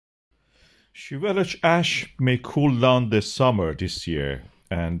Shiveluch ash may cool down the summer this year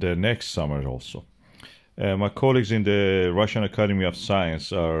and next summer also. My colleagues in the Russian Academy of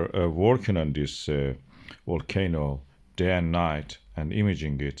Science are working on this volcano day and night and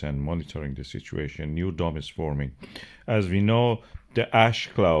imaging it and monitoring the situation. New dome is forming. As we know, the ash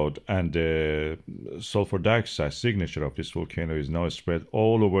cloud and the sulfur dioxide signature of this volcano is now spread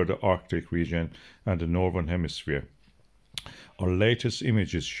all over the Arctic region and the northern hemisphere. Our latest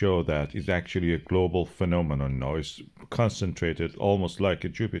images show that it's actually a global phenomenon now. It's concentrated almost like a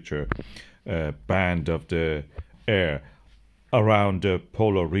Jupiter band of the air around the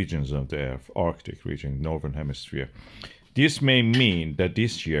polar regions of the Earth, Arctic region, northern hemisphere. This may mean that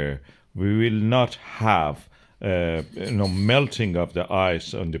this year we will not have melting of the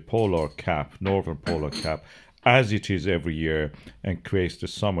ice on the polar cap, northern polar cap, as it is every year and creates the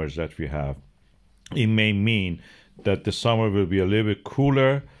summers that we have. It may mean that the summer will be a little bit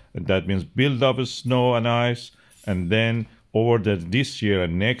cooler, and that means build up of snow and ice, and then over this year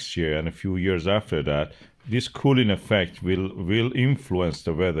and next year and a few years after that, this cooling effect will influence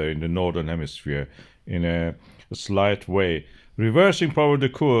the weather in the northern hemisphere in a slight way, reversing probably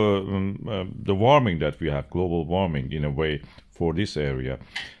the warming that we have, global warming in a way for this area.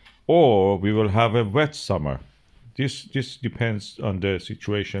 Or we will have a wet summer. This depends on the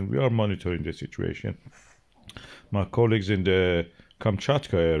situation. We are monitoring the situation. My colleagues in the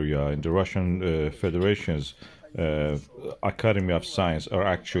Kamchatka area, in the Russian Federation's Academy of Science, are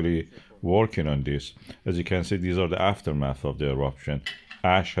actually working on this. As you can see, these are the aftermath of the eruption.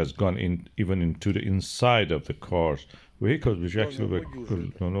 Ash has gone in even into the inside of the cars, vehicles which actually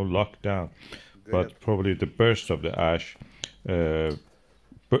were locked down. But probably the burst of the ash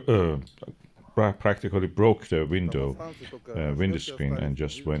practically broke the window screen and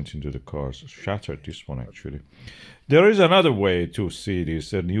just went into the cars, shattered this one actually. There is another way to see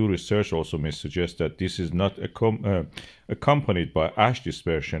this. New research also may suggest that this is not accompanied by ash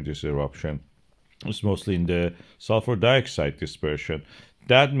dispersion, this eruption. It's mostly in the sulfur dioxide dispersion.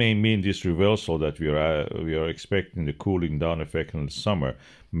 That may mean this reversal that we are expecting, the cooling down effect in the summer,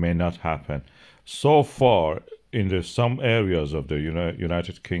 may not happen. So far, in some areas of the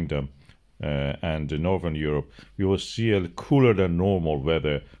United Kingdom and Northern Europe, we will see a cooler than normal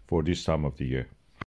weather for this time of the year.